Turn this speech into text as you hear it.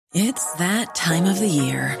It's that time of the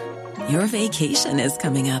year. Your vacation is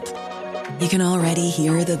coming up. You can already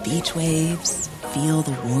hear the beach waves, feel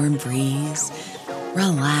the warm breeze,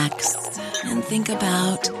 relax, and think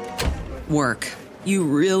about work. You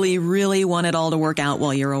really, really want it all to work out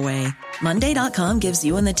while you're away. Monday.com gives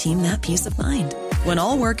you and the team that peace of mind. When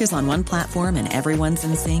all work is on one platform and everyone's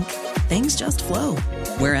in sync, things just flow.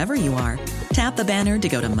 Wherever you are, tap the banner to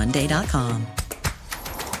go to Monday.com.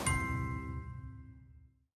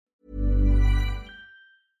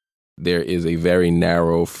 There is a very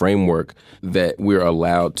narrow framework that we're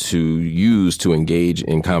allowed to use to engage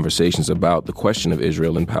in conversations about the question of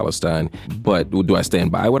Israel and Palestine. But do I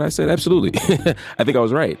stand by what I said? Absolutely. I think I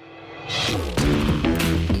was right.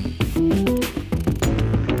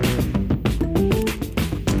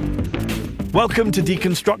 Welcome to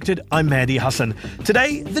Deconstructed. I'm Mehdi Hasan.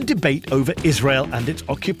 Today, the debate over Israel and its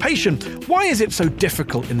occupation. Why is it so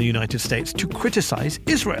difficult in the United States to criticize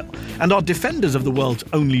Israel? And are defenders of the world's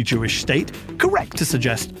only Jewish state correct to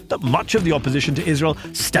suggest that much of the opposition to Israel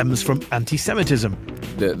stems from anti-Semitism?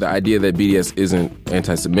 The idea that BDS isn't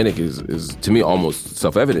anti-Semitic is to me almost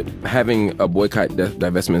self-evident. Having a boycott,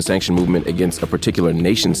 divestment, and sanction movement against a particular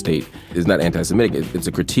nation state is not anti-Semitic. It's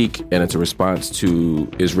a critique and it's a response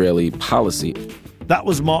to Israeli policy. That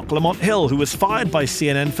was Mark Lamont Hill, who was fired by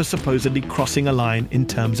CNN for supposedly crossing a line in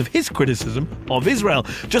terms of his criticism of Israel.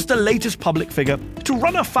 Just the latest public figure to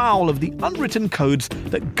run afoul of the unwritten codes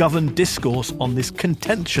that govern discourse on this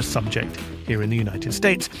contentious subject here in the United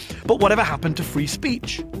States. But whatever happened to free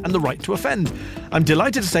speech and the right to offend? I'm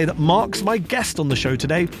delighted to say that Mark's my guest on the show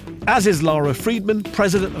today, as is Lara Friedman,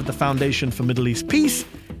 president of the Foundation for Middle East Peace,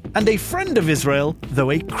 and a friend of Israel, though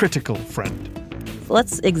a critical friend.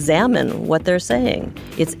 Let's examine what they're saying.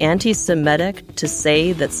 It's anti-Semitic to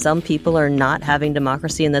say that some people are not having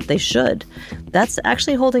democracy and that they should. That's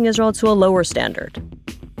actually holding Israel to a lower standard.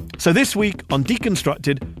 So this week on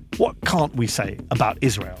Deconstructed, what can't we say about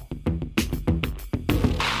Israel?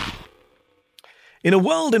 In a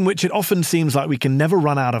world in which it often seems like we can never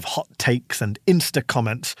run out of hot takes and Insta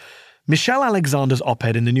comments, Michelle Alexander's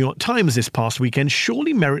op-ed in the New York Times this past weekend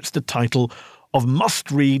surely merits the title of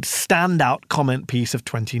must-read, standout comment piece of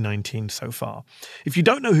 2019 so far. If you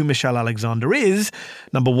don't know who Michelle Alexander is,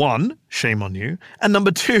 number one, shame on you, and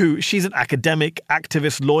number two, she's an academic,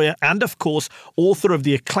 activist, lawyer, and of course, author of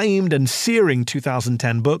the acclaimed and searing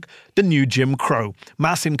 2010 book, The New Jim Crow,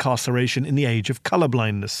 Mass Incarceration in the Age of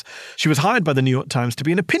Colorblindness. She was hired by the New York Times to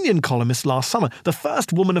be an opinion columnist last summer, the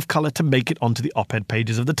first woman of color to make it onto the op-ed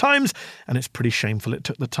pages of the Times, and it's pretty shameful it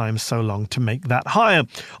took the Times so long to make that hire.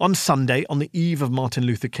 On Sunday, on the eve of Martin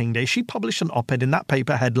Luther King Day, she published an op-ed in that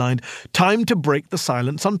paper headlined "Time to Break the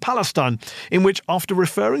Silence on Palestine," in which, after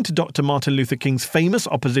referring to Dr. Martin Luther King's famous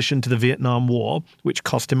opposition to the Vietnam War, which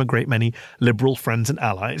cost him a great many liberal friends and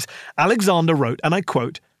allies, Alexander wrote, and I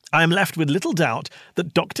quote, "I am left with little doubt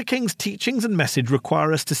that Dr. King's teachings and message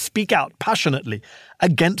require us to speak out passionately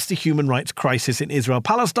against the human rights crisis in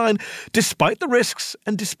Israel-Palestine, despite the risks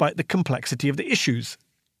and despite the complexity of the issues."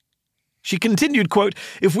 She continued, quote,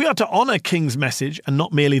 "If we are to honor King's message and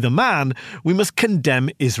not merely the man, we must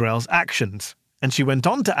condemn Israel's actions." And she went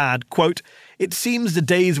on to add, quote, "It seems the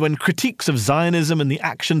days when critiques of Zionism and the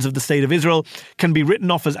actions of the State of Israel can be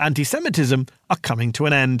written off as anti-Semitism are coming to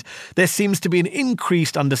an end. There seems to be an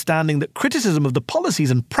increased understanding that criticism of the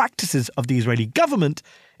policies and practices of the Israeli government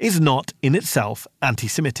is not in itself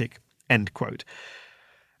anti-Semitic," end quote.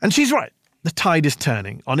 And she's right. The tide is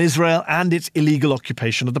turning on Israel and its illegal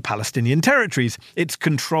occupation of the Palestinian territories, its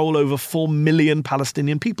control over 4 million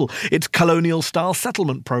Palestinian people, its colonial-style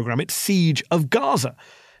settlement program, its siege of Gaza.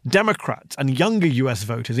 Democrats and younger US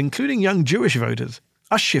voters, including young Jewish voters,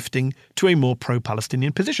 are shifting to a more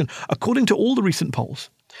pro-Palestinian position, according to all the recent polls.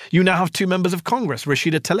 You now have two members of Congress,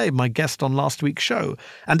 Rashida Tlaib, my guest on last week's show,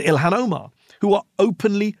 and Ilhan Omar, who are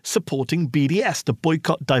openly supporting BDS, the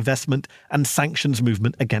boycott, divestment, and sanctions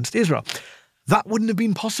movement against Israel. That wouldn't have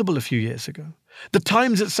been possible a few years ago. The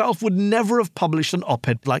Times itself would never have published an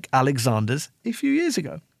op-ed like Alexander's a few years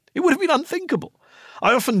ago. It would have been unthinkable.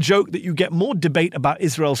 I often joke that you get more debate about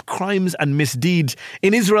Israel's crimes and misdeeds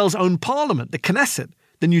in Israel's own parliament, the Knesset,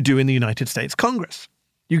 than you do in the United States Congress.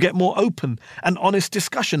 You get more open and honest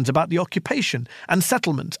discussions about the occupation and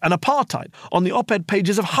settlement and apartheid on the op-ed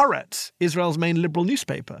pages of Haaretz, Israel's main liberal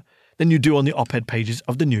newspaper, than you do on the op-ed pages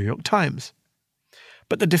of the New York Times.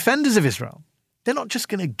 But the defenders of Israel, they're not just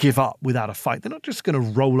going to give up without a fight. They're not just going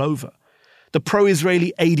to roll over. The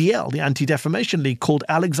pro-Israeli ADL, the Anti-Defamation League, called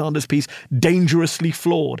Alexander's piece dangerously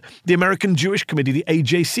flawed. The American Jewish Committee, the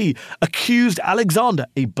AJC, accused Alexander,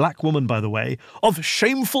 a black woman by the way, of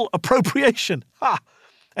shameful appropriation. Ha!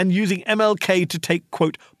 and using MLK to take,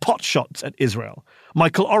 quote, potshots at Israel.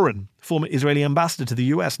 Michael Oren, former Israeli ambassador to the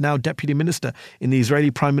US, now deputy minister in the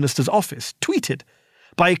Israeli prime minister's office, tweeted,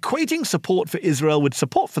 "By equating support for Israel with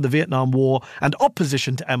support for the Vietnam War and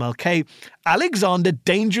opposition to MLK, Alexander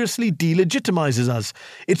dangerously delegitimizes us.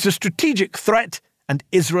 It's a strategic threat, and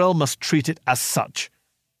Israel must treat it as such."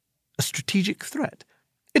 A strategic threat?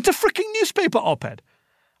 It's a freaking newspaper op-ed.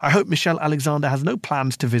 I hope Michelle Alexander has no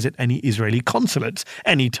plans to visit any Israeli consulates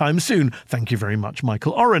anytime soon. Thank you very much,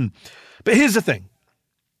 Michael Oren. But here's the thing.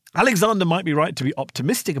 Alexander might be right to be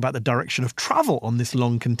optimistic about the direction of travel on this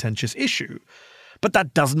long contentious issue. But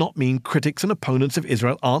that does not mean critics and opponents of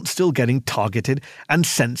Israel aren't still getting targeted and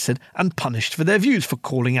censored and punished for their views, for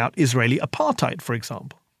calling out Israeli apartheid, for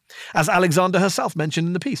example. As Alexander herself mentioned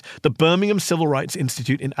in the piece, the Birmingham Civil Rights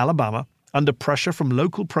Institute in Alabama, under pressure from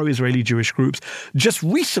local pro-Israeli Jewish groups, just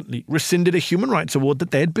recently rescinded a human rights award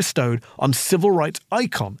that they had bestowed on civil rights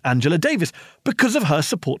icon Angela Davis because of her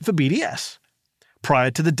support for BDS.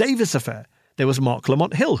 Prior to the Davis affair, there was Mark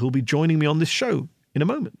Lamont Hill, who'll be joining me on this show in a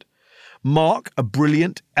moment. Mark, a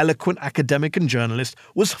brilliant, eloquent academic and journalist,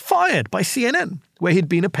 was fired by CNN, where he'd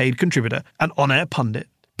been a paid contributor and on-air pundit,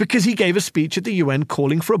 because he gave a speech at the UN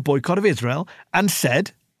calling for a boycott of Israel and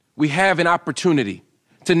said, "We have an opportunity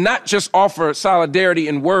to not just offer solidarity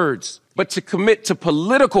in words, but to commit to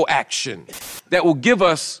political action that will give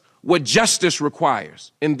us what justice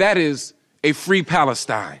requires, and that is a free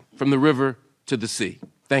Palestine from the river to the sea."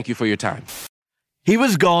 Thank you for your time. He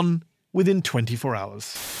was gone within 24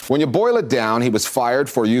 hours. When you boil it down, he was fired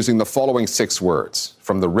for using the following 6 words: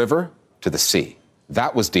 from the river to the sea.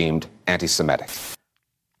 That was deemed anti-Semitic.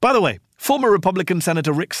 By the way, former Republican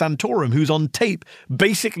Senator Rick Santorum, who's on tape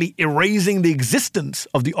basically erasing the existence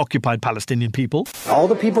of the occupied Palestinian people. All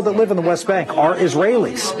the people that live in the West Bank are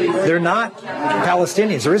Israelis. They're not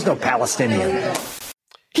Palestinians. There is no Palestinian.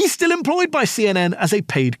 He's still employed by CNN as a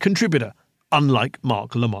paid contributor, unlike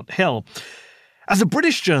Mark Lamont Hill. As a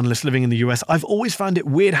British journalist living in the US, I've always found it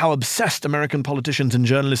weird how obsessed American politicians and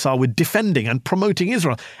journalists are with defending and promoting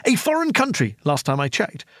Israel, a foreign country, last time I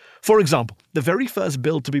checked. For example, the very first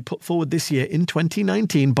bill to be put forward this year in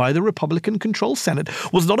 2019 by the Republican-controlled Senate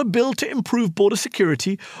was not a bill to improve border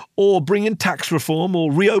security or bring in tax reform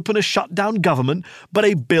or reopen a shut-down government, but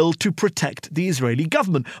a bill to protect the Israeli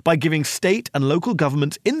government by giving state and local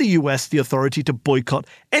governments in the US the authority to boycott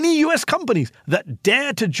any US companies that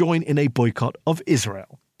dare to join in a boycott of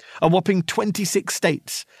Israel. A whopping 26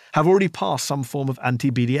 states have already passed some form of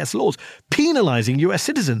anti-BDS laws, penalizing US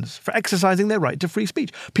citizens for exercising their right to free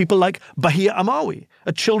speech. People like Bahia Amawi,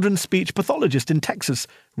 a children's speech pathologist in Texas,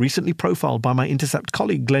 recently profiled by my Intercept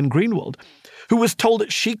colleague Glenn Greenwald, who was told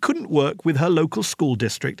that she couldn't work with her local school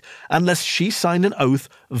district unless she signed an oath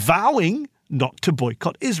vowing not to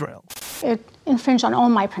boycott Israel. It infringed on all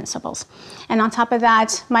my principles. And on top of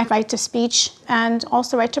that, my right to speech and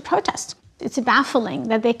also right to protest. It's baffling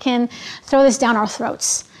that they can throw this down our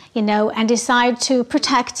throats, and decide to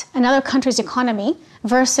protect another country's economy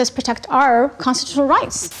versus protect our constitutional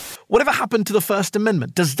rights. Whatever happened to the First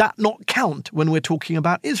Amendment? Does that not count when we're talking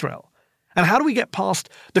about Israel? And how do we get past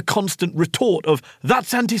the constant retort of,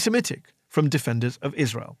 "That's anti-Semitic," from defenders of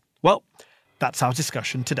Israel? Well, that's our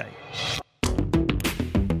discussion today.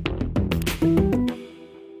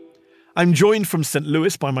 I'm joined from St.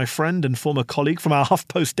 Louis by my friend and former colleague from our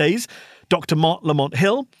HuffPost days, Dr. Mark Lamont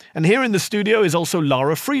Hill. And here in the studio is also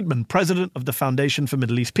Lara Friedman, president of the Foundation for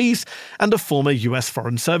Middle East Peace and a former US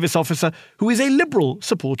Foreign Service officer who is a liberal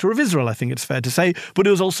supporter of Israel, I think it's fair to say, but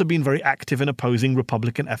who has also been very active in opposing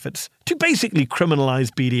Republican efforts to basically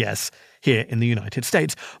criminalize BDS here in the United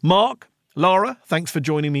States. Mark, Lara, thanks for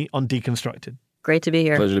joining me on Deconstructed. Great to be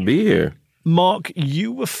here. Pleasure to be here. Mark,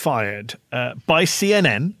 you were fired by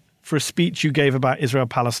CNN for a speech you gave about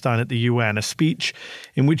Israel-Palestine at the UN, a speech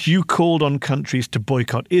in which you called on countries to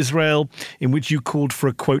boycott Israel, in which you called for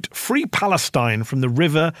a, quote, free Palestine from the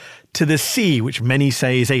river to the sea, which many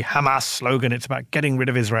say is a Hamas slogan. It's about getting rid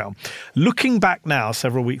of Israel. Looking back now,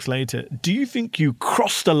 several weeks later, do you think you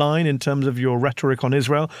crossed a line in terms of your rhetoric on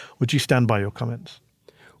Israel? Would you stand by your comments?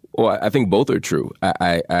 Well, I think both are true.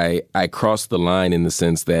 I crossed the line in the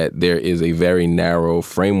sense that there is a very narrow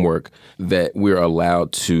framework that we're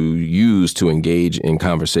allowed to use to engage in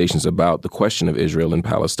conversations about the question of Israel and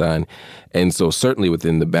Palestine. And so certainly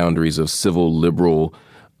within the boundaries of civil, liberal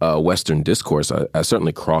Western discourse, I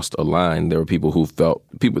certainly crossed a line. There are people who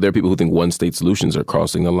think one-state solutions are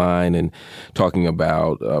crossing the line, and talking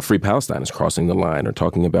about free Palestine is crossing the line, or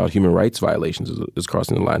talking about human rights violations is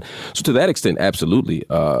crossing the line. So to that extent, absolutely.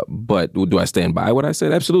 But do I stand by what I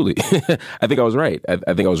said? Absolutely. I think I was right. I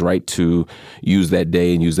think I was right to use that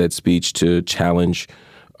day and use that speech to challenge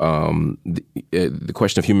the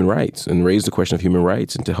question of human rights and raise the question of human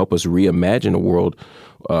rights and to help us reimagine a world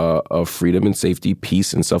of freedom and safety,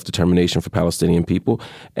 peace and self-determination for Palestinian people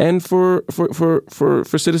and for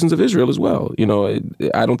citizens of Israel as well.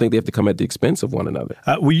 I don't think they have to come at the expense of one another.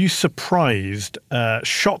 Were you surprised,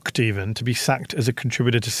 shocked even, to be sacked as a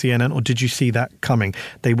contributor to CNN, or did you see that coming?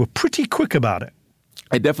 They were pretty quick about it.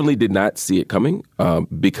 I definitely did not see it coming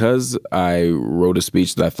because I wrote a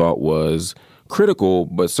speech that I thought was critical,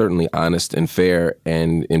 but certainly honest and fair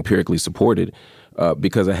and empirically supported.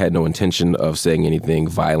 Because I had no intention of saying anything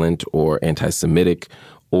violent or anti-Semitic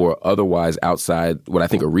or otherwise outside what I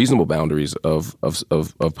think are reasonable boundaries of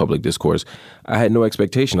public discourse, I had no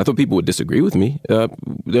expectation. I thought people would disagree with me.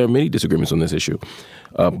 There are many disagreements on this issue.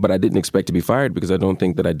 But I didn't expect to be fired because I don't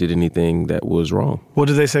think that I did anything that was wrong. What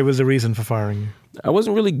did they say was the reason for firing you? I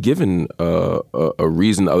wasn't really given a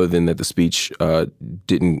reason other than that the speech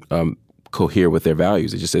didn't cohere with their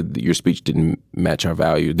values. They just said that your speech didn't match our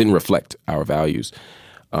values, didn't reflect our values.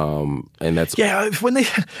 And that's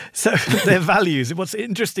so their values. What's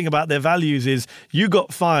interesting about their values is you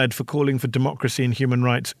got fired for calling for democracy and human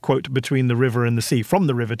rights, quote, between the river and the sea, from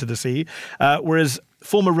the river to the sea, whereas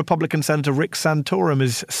former Republican Senator Rick Santorum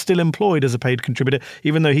is still employed as a paid contributor,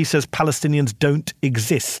 even though he says Palestinians don't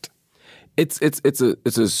exist. It's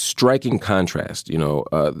a striking contrast,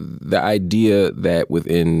 the idea that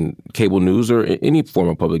within cable news or any form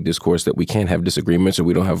of public discourse that we can't have disagreements or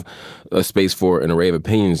we don't have a space for an array of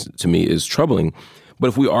opinions, to me, is troubling. But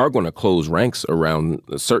if we are going to close ranks around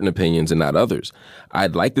certain opinions and not others,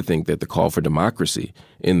 I'd like to think that the call for democracy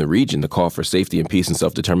in the region, the call for safety and peace and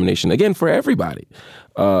self-determination, again, for everybody,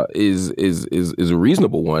 is a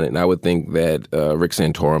reasonable one. And I would think that Rick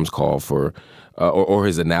Santorum's call for or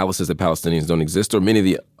his analysis that Palestinians don't exist, or many of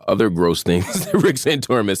the other gross things that Rick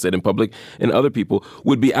Santorum has said in public and other people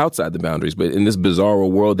would be outside the boundaries. But in this bizarre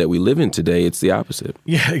world that we live in today, it's the opposite.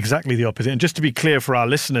 Yeah, exactly the opposite. And just to be clear for our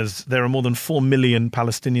listeners, there are more than 4 million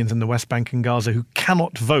Palestinians in the West Bank and Gaza who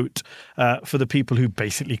cannot vote for the people who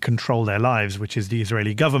basically control their lives, which is the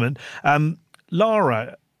Israeli government.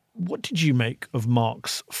 Lara, what did you make of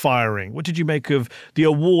Mark's firing? What did you make of the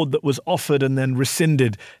award that was offered and then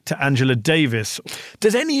rescinded to Angela Davis?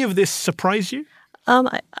 Does any of this surprise you?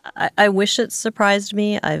 I wish it surprised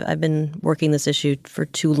me. I've been working this issue for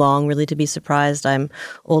too long, really, to be surprised. I'm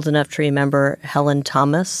old enough to remember Helen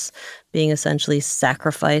Thomas being essentially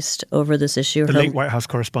sacrificed over this issue. The late White House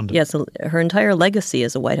correspondent. Yes, her entire legacy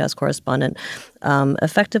as a White House correspondent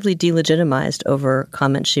effectively delegitimized over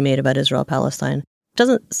comments she made about Israel-Palestine.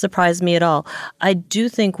 Doesn't surprise me at all. I do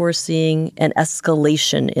think we're seeing an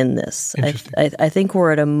escalation in this. I think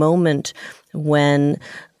we're at a moment when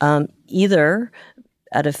either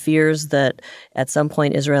out of fears that at some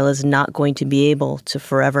point Israel is not going to be able to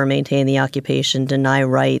forever maintain the occupation, deny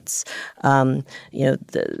rights,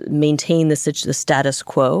 maintain the status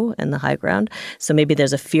quo and the high ground. So maybe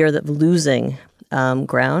there's a fear of losing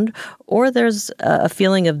ground, or there's a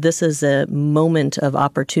feeling of this is a moment of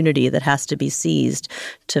opportunity that has to be seized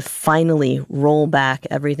to finally roll back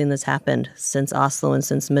everything that's happened since Oslo and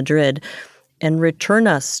since Madrid and return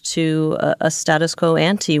us to a status quo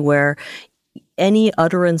ante where any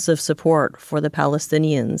utterance of support for the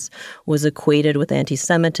Palestinians was equated with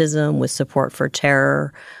anti-Semitism, with support for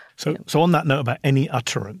terror. So on that note about any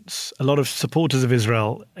utterance, a lot of supporters of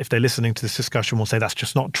Israel, if they're listening to this discussion, will say that's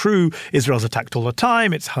just not true. Israel's attacked all the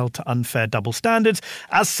time. It's held to unfair double standards.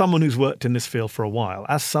 As someone who's worked in this field for a while,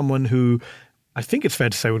 as someone who I think it's fair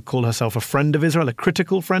to say would call herself a friend of Israel, a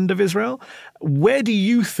critical friend of Israel, where do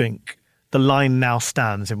you think the line now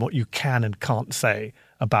stands in what you can and can't say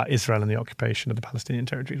about Israel and the occupation of the Palestinian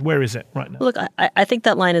territories? Where is it right now? Look, I think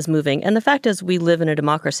that line is moving. And the fact is, we live in a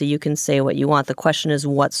democracy. You can say what you want. The question is,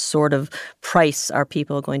 what sort of price are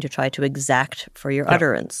people going to try to exact for your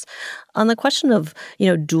utterance? On the question of,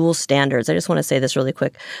 dual standards, I just want to say this really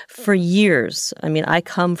quick. For years, I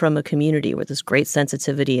come from a community where there's great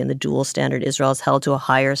sensitivity in the dual standard. Israel is held to a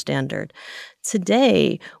higher standard.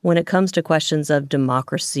 Today, when it comes to questions of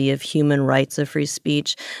democracy, of human rights, of free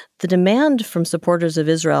speech, the demand from supporters of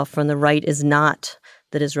Israel from the right is not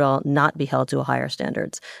that Israel not be held to a higher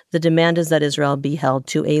standards. The demand is that Israel be held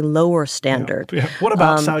to a lower standard. Yeah. What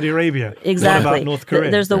about Saudi Arabia? Exactly. What about North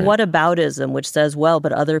Korea? There's the whataboutism, which says, well,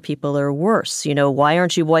 but other people are worse. Why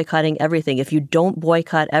aren't you boycotting everything? If you don't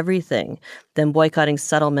boycott everything, then boycotting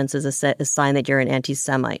settlements is a sign that you're an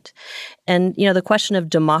anti-Semite. And, the question of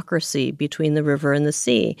democracy between the river and the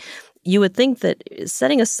sea, you would think that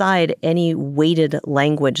setting aside any weighted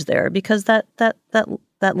language there, because that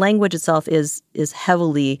that language itself is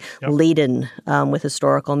heavily laden with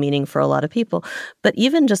historical meaning for a lot of people. But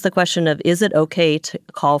even just the question of, is it okay to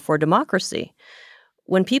call for democracy?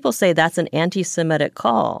 When people say that's an anti-Semitic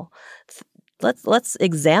call, let's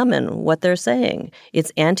examine what they're saying.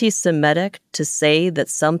 It's anti-Semitic to say that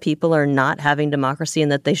some people are not having democracy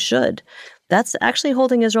and that they should. That's actually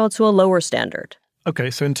holding Israel to a lower standard.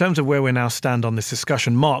 Okay, so in terms of where we now stand on this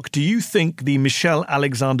discussion, Mark, do you think the Michelle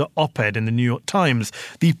Alexander op-ed in the New York Times,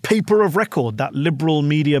 the paper of record, that liberal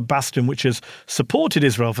media bastion which has supported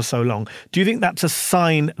Israel for so long, do you think that's a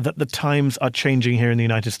sign that the times are changing here in the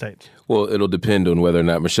United States? Well, it'll depend on whether or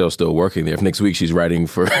not Michelle's still working there. If next week she's writing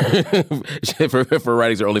for if her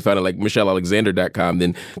writings are only found at like MichelleAlexander.com,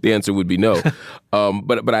 then the answer would be no.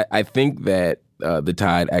 But I think that the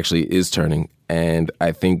tide actually is turning. And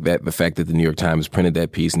I think that the fact that the New York Times printed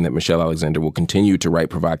that piece and that Michelle Alexander will continue to write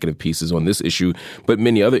provocative pieces on this issue, but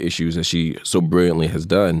many other issues as she so brilliantly has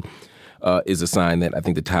done, is a sign that I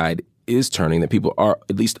think the tide is turning, that people are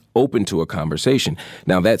at least open to a conversation.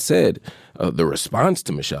 Now, that said, the response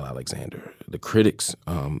to Michelle Alexander, the critics,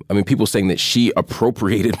 people saying that she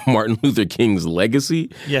appropriated Martin Luther King's legacy.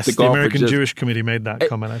 Yes, the American Jewish Committee made that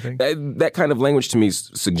comment, I think. That kind of language to me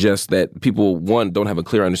suggests that people, one, don't have a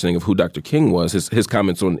clear understanding of who Dr. King was, his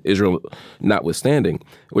comments on Israel notwithstanding,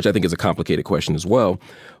 which I think is a complicated question as well.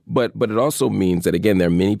 But it also means that, again, there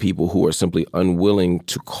are many people who are simply unwilling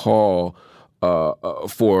to call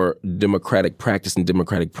for democratic practice and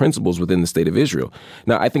democratic principles within the state of Israel.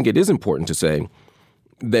 Now, I think it is important to say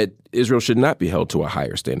that Israel should not be held to a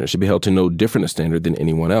higher standard. It should be held to no different a standard than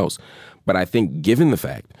anyone else. But I think given the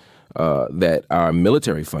fact that our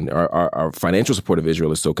military fund, our financial support of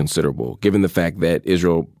Israel is so considerable, given the fact that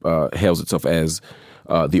Israel hails itself as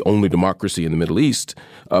the only democracy in the Middle East,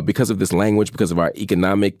 because of this language, because of our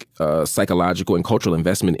economic, psychological, and cultural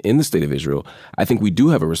investment in the state of Israel, I think we do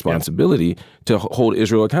have a responsibility to hold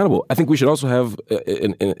Israel accountable. I think we should also have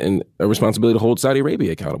a responsibility to hold Saudi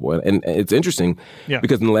Arabia accountable. And it's interesting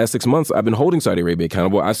because in the last 6 months, I've been holding Saudi Arabia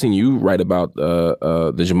accountable. I've seen you write about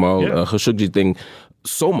the Jamal Khashoggi thing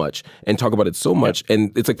so much and talk about it so much.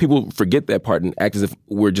 And it's like people forget that part and act as if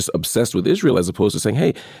we're just obsessed with Israel as opposed to saying,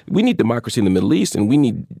 hey, we need democracy in the Middle East and we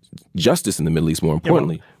need justice in the Middle East more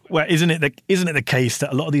importantly. Well, isn't it the case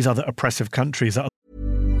that a lot of these other oppressive countries are...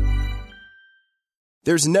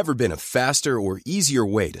 There's never been a faster or easier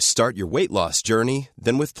way to start your weight loss journey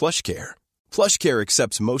than with PlushCare. PlushCare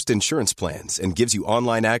accepts most insurance plans and gives you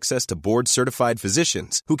online access to board-certified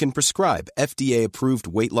physicians who can prescribe FDA-approved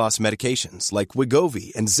weight loss medications like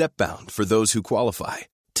Wegovy and Zepbound for those who qualify.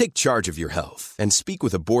 Take charge of your health and speak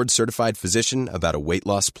with a board-certified physician about a weight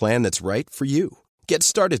loss plan that's right for you. Get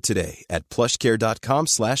started today at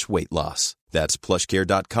plushcare.com/weight-loss. That's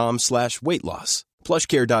plushcare.com/weight-loss.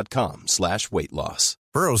 plushcare.com/weight-loss.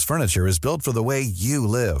 Burrow's furniture is built for the way you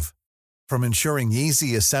live. From ensuring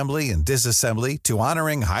easy assembly and disassembly to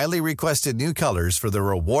honoring highly requested new colors for their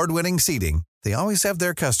award-winning seating, they always have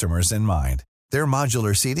their customers in mind. Their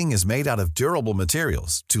modular seating is made out of durable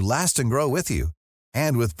materials to last and grow with you.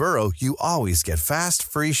 And with Burrow, you always get fast,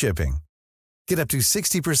 free shipping. Get up to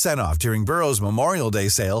 60% off during Burrow's Memorial Day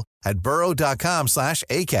sale at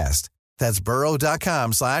burrow.com/ACAST. That's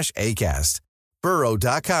burrow.com/ACAST.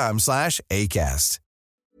 burrow.com/ACAST.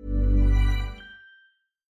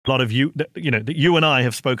 A lot of that you and I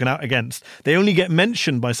have spoken out against. They only get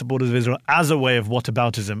mentioned by supporters of Israel as a way of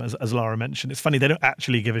whataboutism, as Lara mentioned. It's funny, they don't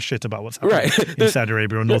actually give a shit about what's happening in Saudi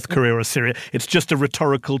Arabia or North Korea or Syria. It's just a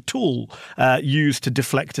rhetorical tool used to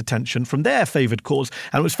deflect attention from their favored cause.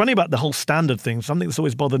 And what's funny about the whole standard thing, something that's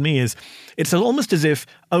always bothered me, is it's almost as if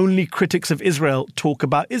only critics of Israel talk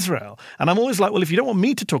about Israel. And I'm always like, well, if you don't want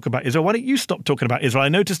me to talk about Israel, why don't you stop talking about Israel? I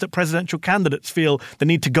noticed that presidential candidates feel the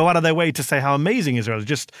need to go out of their way to say how amazing Israel is.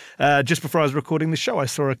 Just before I was recording the show, I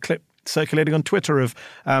saw a clip circulating on Twitter of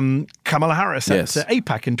Kamala Harris at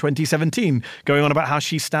AIPAC in 2017 going on about how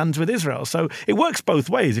she stands with Israel. So it works both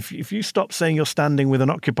ways. If you stop saying you're standing with an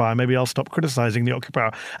occupier, maybe I'll stop criticizing the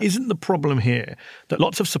occupier. Isn't the problem here that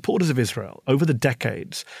lots of supporters of Israel over the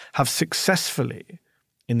decades have successfully,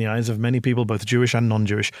 in the eyes of many people, both Jewish and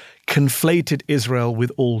non-Jewish, conflated Israel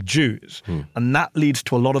with all Jews? And that leads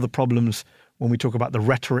to a lot of the problems when we talk about the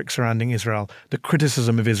rhetoric surrounding Israel, the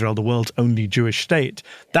criticism of Israel, the world's only Jewish state.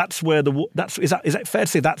 That's where is that fair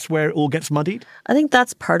to say that's where it all gets muddied? I think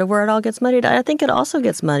that's part of where it all gets muddied. I think it also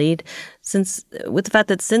gets muddied with the fact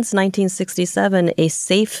that since 1967, a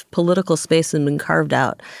safe political space has been carved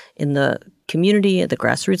out in the community, at the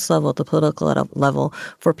grassroots level, at the political level,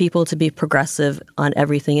 for people to be progressive on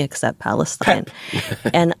everything except Palestine.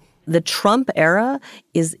 And the Trump era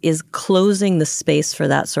is closing the space for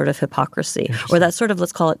that sort of hypocrisy or that sort of,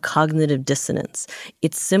 let's call it cognitive dissonance.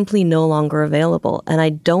 It's simply no longer available. And I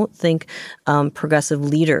don't think progressive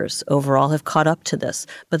leaders overall have caught up to this.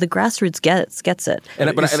 But the grassroots gets it.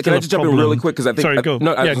 Can I just jump in really quick? Because I think go.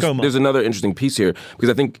 There's another interesting piece here, because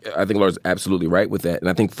I think Laura's absolutely right with that. And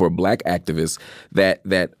I think for Black activists, that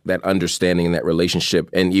understanding and that relationship,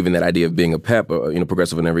 and even that idea of being a PEP,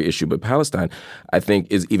 progressive on every issue but Palestine, I think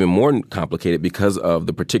is even more complicated because of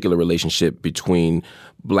the particular relationship between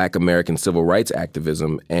Black American civil rights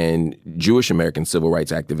activism and Jewish American civil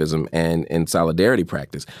rights activism and solidarity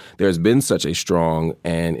practice. There's been such a strong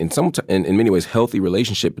and in many ways healthy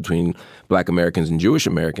relationship between Black Americans and Jewish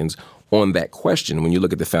Americans on that question. When you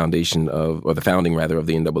look at the founding of the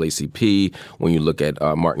NAACP, when you look at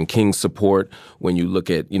Martin King's support, when you look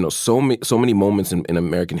at so many moments in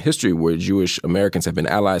American history where Jewish Americans have been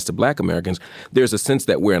allies to Black Americans, there's a sense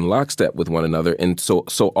that we're in lockstep with one another. And so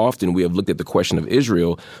often we have looked at the question of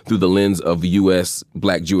Israel through the lens of U.S.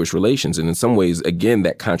 Black-Jewish relations. And in some ways, again,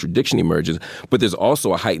 that contradiction emerges. But there's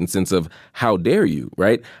also a heightened sense of how dare you,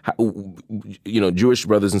 right? Jewish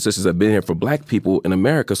brothers and sisters have been here for Black people in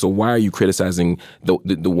America, so why are you criticizing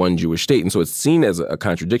the one Jewish state? And so it's seen as a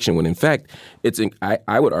contradiction when, in fact, it's,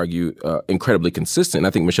 I would argue, incredibly consistent. I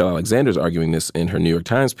think Michelle Alexander is arguing this in her New York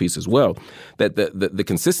Times piece as well, that the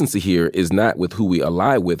consistency here is not with who we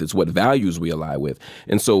ally with, it's what values we ally with.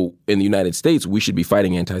 And so in the United States, we should be fighting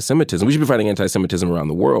anti-Semitism. We should be fighting anti-Semitism around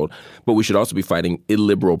the world, but we should also be fighting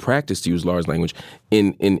illiberal practice, to use Laura's language,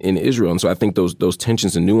 in Israel. And so I think those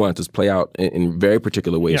tensions and nuances play out in very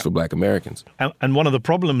particular ways for Black Americans. And one of the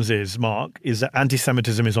problems is, Mark, is that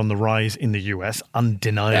anti-Semitism is on the rise in the US,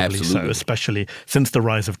 undeniably so, especially since the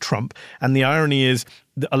rise of Trump. And the irony is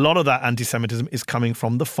a lot of that anti-Semitism is coming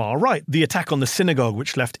from the far right. The attack on the synagogue,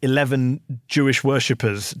 which left 11 Jewish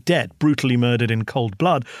worshippers dead, brutally murdered in cold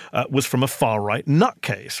blood, was from a far-right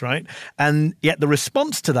nutcase, right? And yet the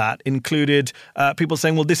response to that included people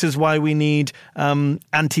saying, well, this is why we need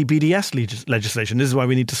anti-BDS legislation. This is why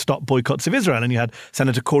we need to stop boycotts of Israel. And you had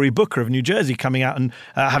Senator Cory Booker of New Jersey coming out and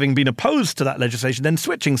having been opposed to that legislation, then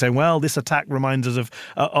switching, saying, well, this attack reminds us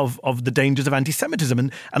of the dangers of anti-Semitism.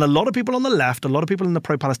 And a lot of people on the left, a lot of people in the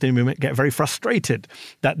pro-Palestinian movement get very frustrated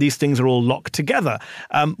that these things are all locked together.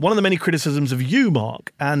 One of the many criticisms of you,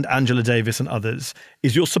 Mark, and Angela Davis and others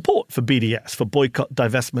is your support for BDS, for boycott,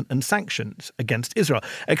 divestment and sanctions against Israel.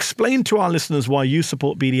 Explain to our listeners why you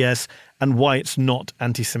support BDS and why it's not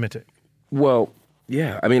anti-Semitic. Well,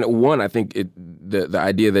 yeah. I mean, one, I think the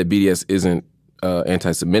idea that BDS isn't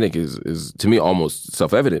anti-Semitic is to me almost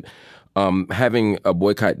self-evident. Having a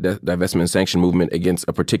boycott, divestment, and sanction movement against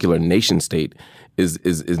a particular nation state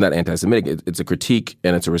is not anti-Semitic. It's a critique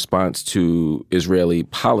and it's a response to Israeli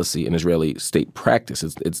policy and Israeli state practice.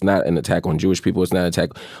 It's not an attack on Jewish people. It's not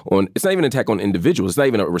even an attack on individuals. It's not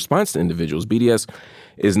even a response to individuals. BDS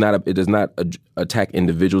does not attack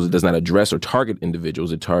individuals. It does not address or target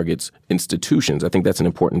individuals. It targets institutions. I think that's an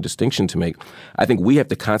important distinction to make. I think we have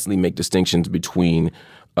to constantly make distinctions between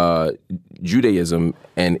Judaism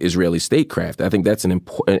and Israeli statecraft. I think that's an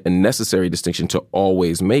important and necessary distinction to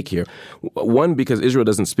always make here. One, because Israel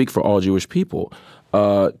doesn't speak for all Jewish people.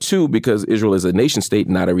 Two, because Israel is a nation state,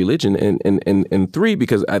 not a religion. And three,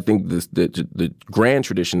 because I think the grand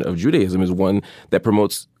tradition of Judaism is one that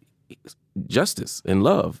promotes justice and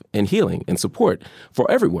love and healing and support for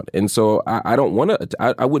everyone. And so I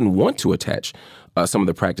wouldn't want to attach some of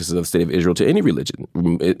the practices of the state of Israel to any religion.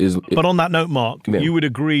 But on that note, Mark, you would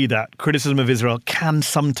agree that criticism of Israel can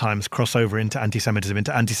sometimes cross over into anti-Semitism,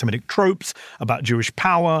 into anti-Semitic tropes about Jewish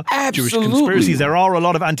power, Jewish conspiracies. There are a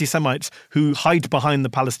lot of anti-Semites who hide behind the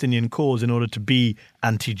Palestinian cause in order to be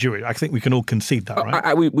anti-Jewish. I think we can all concede that,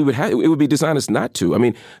 right? We would have. It would be dishonest not to. I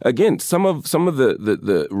mean, again, some of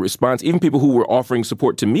the response, even people who were offering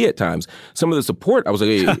support to me at times, some of the support, I was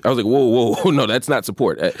like, whoa, no, that's not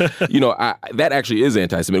support. That actually is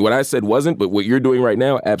anti-Semitic. What I said wasn't, but what you're doing right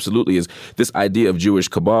now absolutely is this idea of Jewish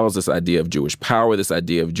cabals, this idea of Jewish power, this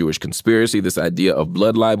idea of Jewish conspiracy, this idea of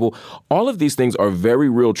blood libel. All of these things are very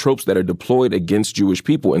real tropes that are deployed against Jewish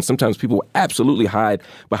people. And sometimes people absolutely hide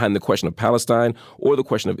behind the question of Palestine or the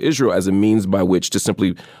question of Israel as a means by which to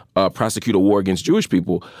simply prosecute a war against Jewish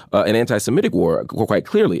people, an anti-Semitic war, quite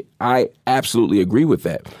clearly. I absolutely agree with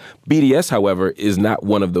that. BDS, however, is not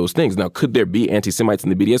one of those things. Now, could there be anti-Semites in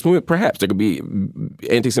the BDS movement? Perhaps. There could be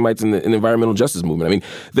anti-Semites in the environmental justice movement. I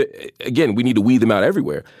mean, again, we need to weed them out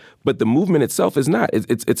everywhere. But the movement itself is not.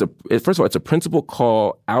 First of all, it's a principal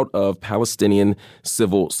call out of Palestinian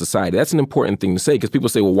civil society. That's an important thing to say because people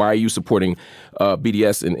say, well, why are you supporting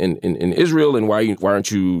BDS in Israel and why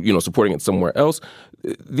aren't you supporting it somewhere else?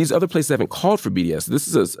 these other places haven't called for BDS. This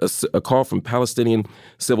is a call from Palestinian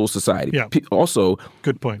civil society. Yeah. Also,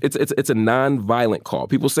 good point. It's a non-violent call.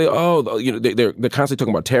 People say, they're constantly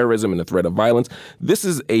talking about terrorism and the threat of violence. This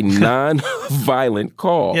is a non-violent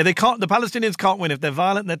call. Yeah, they can't. The Palestinians can't win. If they're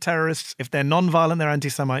violent, they're terrorists. If they're non-violent, they're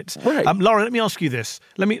anti-Semites. Right. Laura, let me ask you this.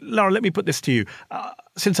 Let me put this to you.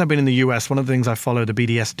 Since I've been in the US, one of the things I follow the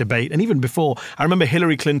BDS debate, and even before, I remember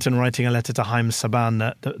Hillary Clinton writing a letter to Haim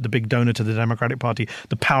Saban, the big donor to the Democratic Party,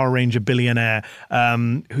 the Power Ranger billionaire,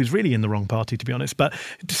 who's really in the wrong party, to be honest, but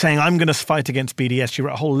saying, I'm going to fight against BDS. She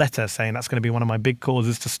wrote a whole letter saying that's going to be one of my big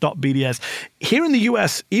causes to stop BDS. Here in the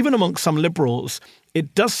US, even amongst some liberals,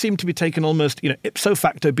 it does seem to be taken almost, ipso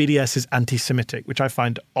facto BDS is anti-Semitic, which I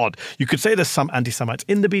find odd. You could say there's some anti-Semites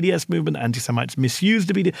in the BDS movement, anti-Semites misuse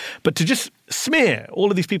the BDS, but to just smear all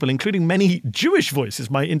of these people, including many Jewish voices.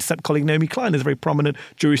 My Intercept colleague Naomi Klein is a very prominent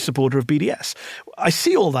Jewish supporter of BDS. I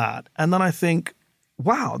see all that, and then I think,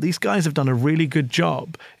 wow, these guys have done a really good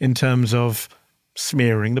job in terms of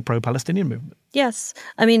smearing the pro-Palestinian movement. Yes.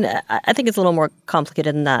 I mean, I think it's a little more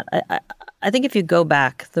complicated than that. I think if you go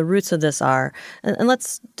back, the roots of this are, and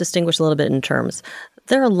let's distinguish a little bit in terms,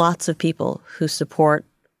 there are lots of people who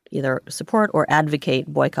either support or advocate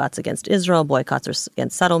boycotts against Israel, boycotts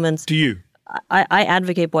against settlements. Do you? I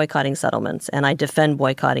advocate boycotting settlements, and I defend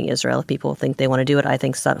boycotting Israel. If people think they want to do it, I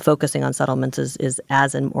think focusing on settlements is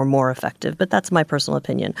as or more effective. But that's my personal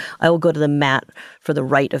opinion. I will go to the mat for the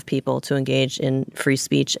right of people to engage in free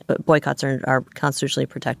speech, but boycotts are constitutionally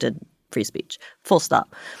protected free speech. Full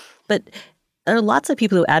stop. But there are lots of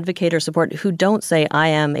people who advocate or support who don't say, I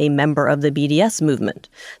am a member of the BDS movement.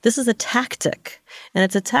 This is a tactic. And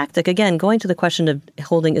it's a tactic, again, going to the question of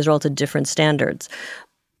holding Israel to different standards.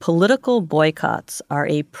 Political boycotts are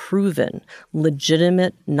a proven,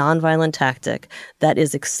 legitimate, nonviolent tactic that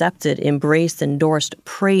is accepted, embraced, endorsed,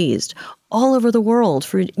 praised all over the world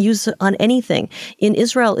for use on anything. In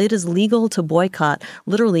Israel, it is legal to boycott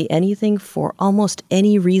literally anything for almost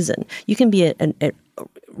any reason. You can be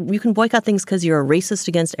you can boycott things because you're a racist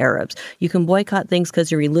against Arabs. You can boycott things because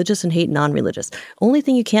you're religious and hate non-religious. Only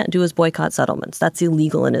thing you can't do is boycott settlements. That's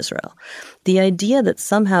illegal in Israel. The idea that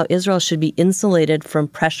somehow Israel should be insulated from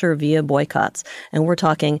pressure via boycotts, and we're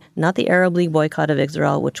talking not the Arab League boycott of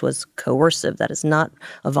Israel, which was coercive. That is not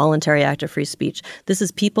a voluntary act of free speech. This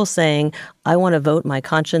is people saying, I want to vote my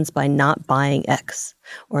conscience by not buying X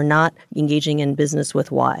or not engaging in business with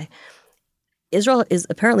Y. Israel is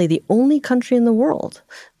apparently the only country in the world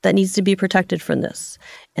that needs to be protected from this.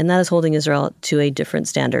 And that is holding Israel to a different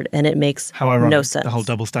standard. And it makes no sense. The whole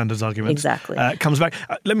double standards argument exactly comes back.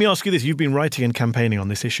 Let me ask you this. You've been writing and campaigning on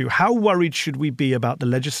this issue. How worried should we be about the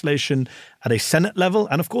legislation at a Senate level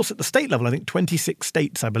and, of course, at the state level? I think 26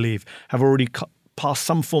 states, I believe, have already passed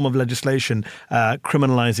some form of legislation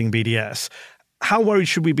criminalizing BDS. How worried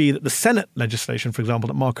should we be that the Senate legislation, for example,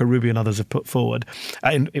 that Marco Rubio and others have put forward,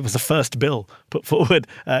 and it was the first bill put forward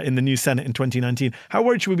in the new Senate in 2019, how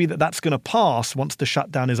worried should we be that that's going to pass once the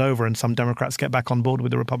shutdown is over and some Democrats get back on board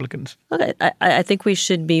with the Republicans? Okay, I think we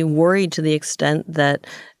should be worried to the extent that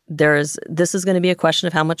this is going to be a question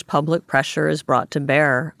of how much public pressure is brought to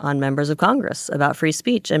bear on members of Congress about free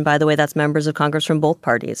speech. And by the way, that's members of Congress from both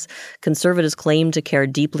parties. Conservatives claim to care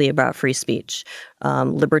deeply about free speech.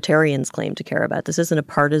 Libertarians claim to care about it. This isn't a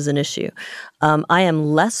partisan issue. I am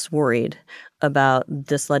less worried about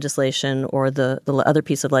this legislation or the other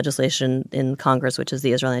piece of legislation in Congress, which is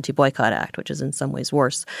the Israel Anti-Boycott Act, which is in some ways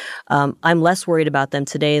worse. I'm less worried about them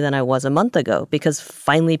today than I was a month ago because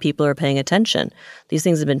finally people are paying attention. These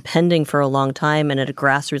things have been pending for a long time, and at a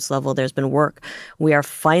grassroots level there's been work. We are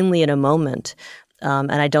finally in a moment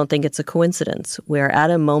and I don't think it's a coincidence. We're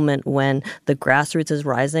at a moment when the grassroots is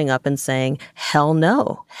rising up and saying, hell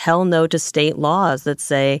no to state laws that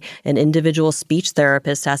say an individual speech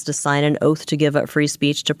therapist has to sign an oath to give up free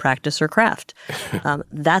speech to practice her craft.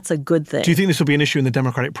 That's a good thing. Do you think this will be an issue in the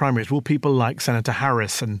Democratic primaries? Will people like Senator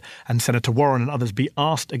Harris and Senator Warren and others be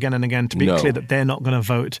asked again and again to be clear that they're not going to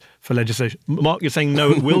vote for legislation? Mark, you're saying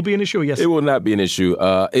no, it will be an issue or yes? It will not be an issue.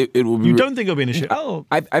 It will be. You don't think it'll be an issue?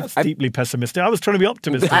 That's deeply pessimistic. I was trying to be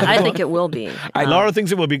optimistic. I think it will be. Laura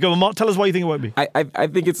thinks it will be. Go on, Mark, tell us why you think it won't be. I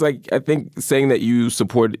think it's like, I think saying that you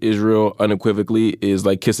support Israel unequivocally is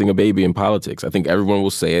like kissing a baby in politics. I think everyone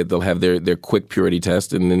will say it. They'll have their quick purity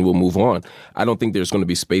test and then we'll move on. I don't think there's going to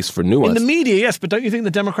be space for nuance. In the media, yes, but don't you think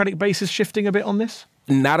the Democratic base is shifting a bit on this?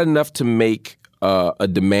 Not enough to make a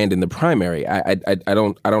demand in the primary. I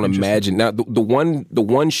don't imagine. Now the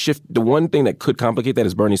one thing that could complicate that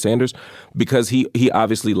is Bernie Sanders, because he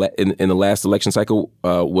obviously in the last election cycle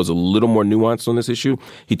was a little more nuanced on this issue.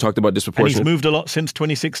 He talked about disproportionate. And he's moved a lot since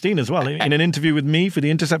 2016 as well. In an interview with me for The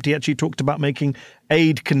Intercept, he actually talked about making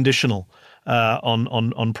aid conditional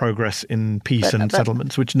on progress in peace and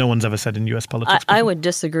settlements, which no one's ever said in U.S. politics. I would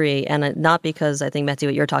disagree, and not because I think, Matthew,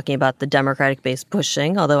 what you're talking about, the Democratic base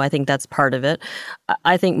pushing, although I think that's part of it.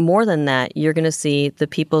 I think more than that, you're going to see the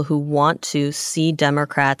people who want to see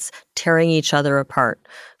Democrats tearing each other apart.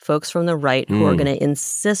 Folks from the right who are going to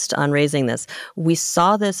insist on raising this. We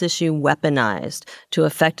saw this issue weaponized to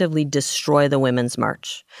effectively destroy the Women's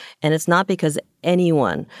March. And it's not because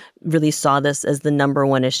anyone really saw this as the number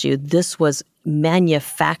one issue. This was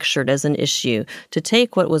manufactured as an issue to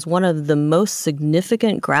take what was one of the most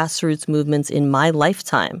significant grassroots movements in my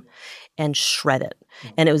lifetime and shred it.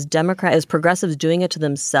 And it was progressives doing it to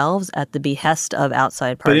themselves at the behest of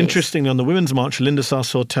outside parties. But interestingly, on the Women's March, Linda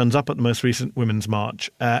Sarsour turns up at the most recent Women's March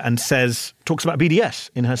and talks about BDS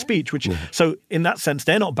in her speech, which, so in that sense,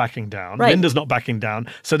 they're not backing down. Right. Linda's not backing down.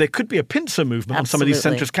 So there could be a pincer movement on some of these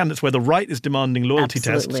centrist candidates where the right is demanding loyalty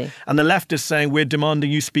tests and the left is saying, we're demanding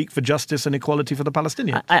you speak for justice and equality for the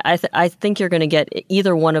Palestinians. I think you're going to get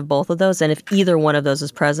either one of both of those. And if either one of those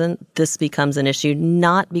is present, this becomes an issue,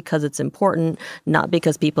 not because it's important, not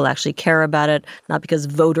because people actually care about it, not because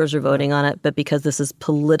voters are voting on it, but because this is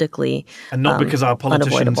politically and not because our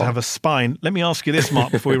politicians unavoidable. Have a spine. Let me ask you this, Mark,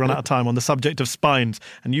 before we run out of time, on the subject of spines.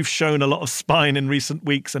 And you've shown a lot of spine in recent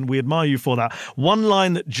weeks, and we admire you for that. One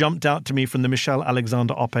line that jumped out to me from the Michelle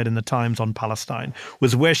Alexander op-ed in the Times on Palestine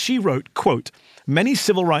was where she wrote, quote, "Many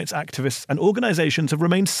civil rights activists and organizations have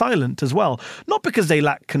remained silent as well, not because they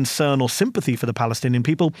lack concern or sympathy for the Palestinian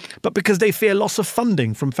people, but because they fear loss of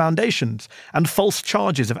funding from foundations and false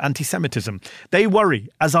charges of anti-Semitism. They worry,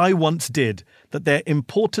 as I once did, that their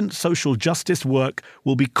important social justice work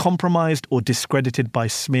will be compromised or discredited by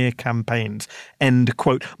smear campaigns." End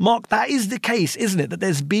quote. Mark, that is the case, isn't it? That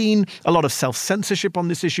there's been a lot of self-censorship on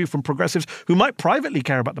this issue from progressives who might privately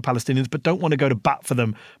care about the Palestinians but don't want to go to bat for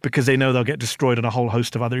them because they know they'll get destroyed on a whole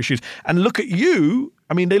host of other issues. And look at you.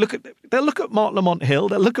 I mean, they'll look at Mark Lamont Hill,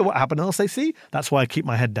 they'll look at what happened, and they'll say, see, that's why I keep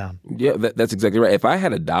my head down. Yeah, that's exactly right. If I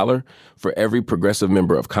had $1 for every progressive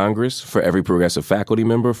member of Congress, for every progressive faculty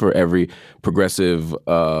member, for every progressive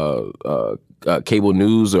cable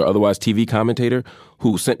news or otherwise TV commentator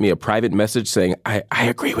who sent me a private message saying, I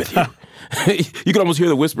agree with you. You can almost hear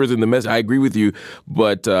the whispers in the message. I agree with you,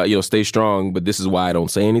 but stay strong. But this is why I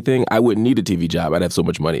don't say anything. I wouldn't need a TV job. I'd have so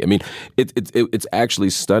much money. I mean, it's actually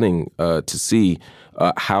stunning to see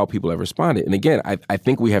how people have responded. And again, I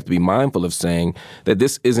think we have to be mindful of saying that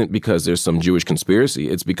this isn't because there's some Jewish conspiracy.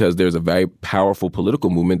 It's because there's a very powerful political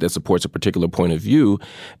movement that supports a particular point of view,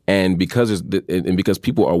 and because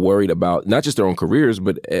people are worried about not just their own careers,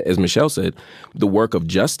 but as Michelle said, the work of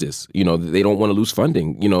justice. They don't want to lose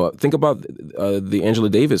funding. Think about the Angela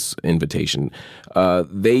Davis invitation.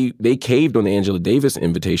 They caved on the Angela Davis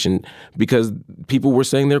invitation because people were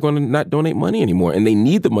saying they're going to not donate money anymore, and they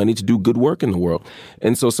need the money to do good work in the world.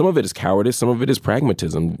 And so some of it is cowardice, some of it is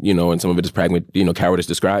pragmatism, and some of it is cowardice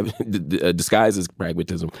disguised as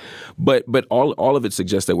pragmatism. But all of it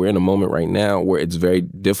suggests that we're in a moment right now where it's very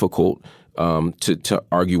difficult to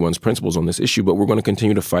argue one's principles on this issue, but we're going to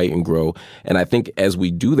continue to fight and grow. And I think as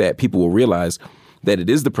we do that, people will realize that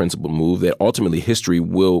it is the principled move, that ultimately history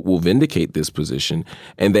will vindicate this position,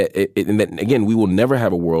 and that again, we will never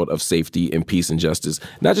have a world of safety and peace and justice,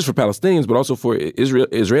 not just for Palestinians, but also for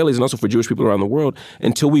Israelis and also for Jewish people around the world,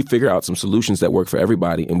 until we figure out some solutions that work for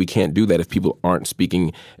everybody. And we can't do that if people aren't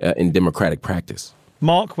speaking in democratic practice.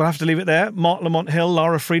 Mark, we'll have to leave it there. Mark Lamont Hill,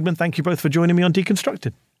 Lara Friedman, thank you both for joining me on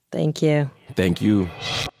Deconstructed. Thank you. Thank you.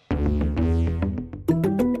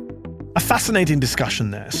 A fascinating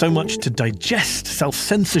discussion there. So much to digest.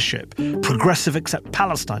 Self-censorship, Progressive Accept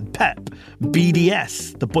Palestine, PEP,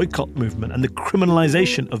 BDS, the boycott movement and the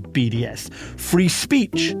criminalization of BDS, free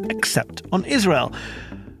speech, except on Israel.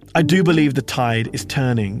 I do believe the tide is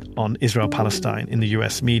turning on Israel-Palestine in the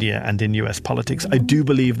US media and in US politics. I do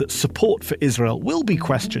believe that support for Israel will be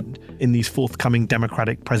questioned in these forthcoming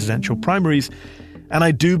Democratic presidential primaries. And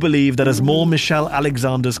I do believe that as more Michelle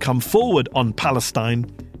Alexanders come forward on Palestine,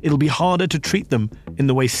 it'll be harder to treat them in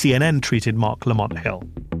the way CNN treated Mark Lamont Hill.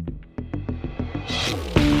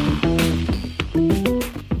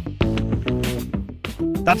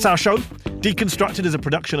 That's our show. Deconstructed is a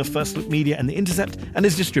production of First Look Media and The Intercept and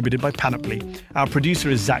is distributed by Panoply. Our producer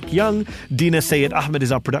is Zach Young. Dina Sayed Ahmed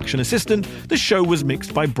is our production assistant. The show was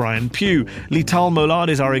mixed by Brian Pugh. Lital Molard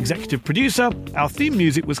is our executive producer. Our theme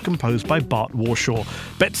music was composed by Bart Warshaw.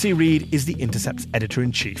 Betsy Reed is The Intercept's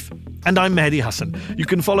editor-in-chief. And I'm Mehdi Hassan. You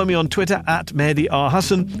can follow me on Twitter at Mehdi R.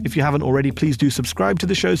 Hassan. If you haven't already, please do subscribe to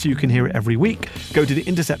the show so you can hear it every week. Go to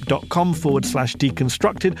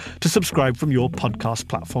theintercept.com/deconstructed to subscribe from your podcast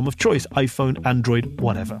platform of choice, iPhone, Android,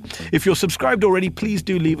 whatever. If you're subscribed already, please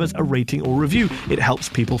do leave us a rating or review. It helps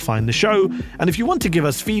people find the show. And if you want to give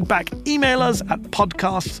us feedback, email us at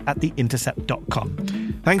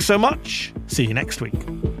podcasts@theintercept.com. Thanks so much. See you next week.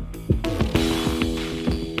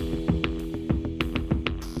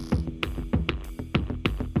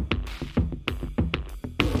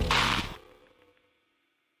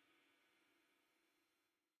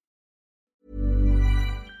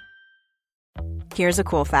 Here's a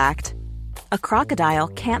cool fact. A crocodile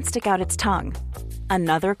can't stick out its tongue.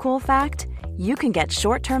 Another cool fact, you can get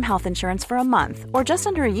short-term health insurance for a month or just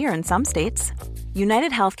under a year in some states.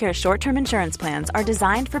 United Healthcare short-term insurance plans are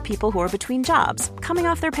designed for people who are between jobs, coming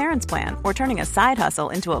off their parents' plan, or turning a side hustle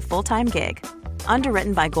into a full-time gig.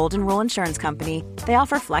 Underwritten by Golden Rule Insurance Company, they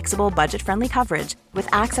offer flexible, budget-friendly coverage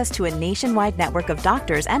with access to a nationwide network of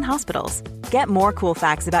doctors and hospitals. Get more cool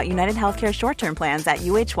facts about United Healthcare short-term plans at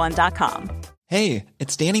uh1.com. Hey,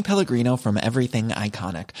 it's Danny Pellegrino from Everything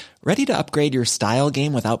Iconic. Ready to upgrade your style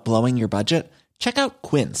game without blowing your budget? Check out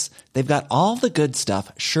Quince. They've got all the good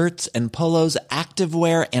stuff, shirts and polos,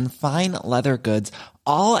 activewear, and fine leather goods,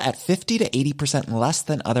 all at 50 to 80% less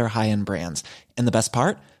than other high-end brands. And the best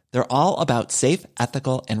part? They're all about safe,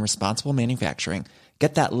 ethical, and responsible manufacturing.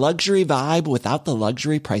 Get that luxury vibe without the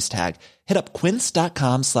luxury price tag. Hit up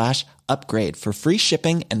quince.com/upgrade for free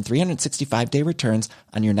shipping and 365-day returns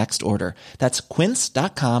on your next order. That's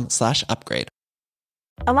quince.com/upgrade.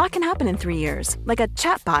 A lot can happen in 3 years, like a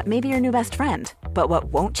chatbot may be your new best friend. But what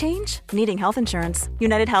won't change? Needing health insurance.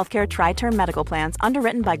 United Healthcare Tri-Term Medical Plans,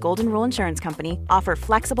 underwritten by Golden Rule Insurance Company, offer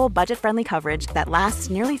flexible, budget-friendly coverage that lasts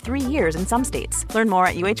nearly 3 years in some states. Learn more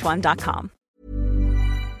at uh1.com.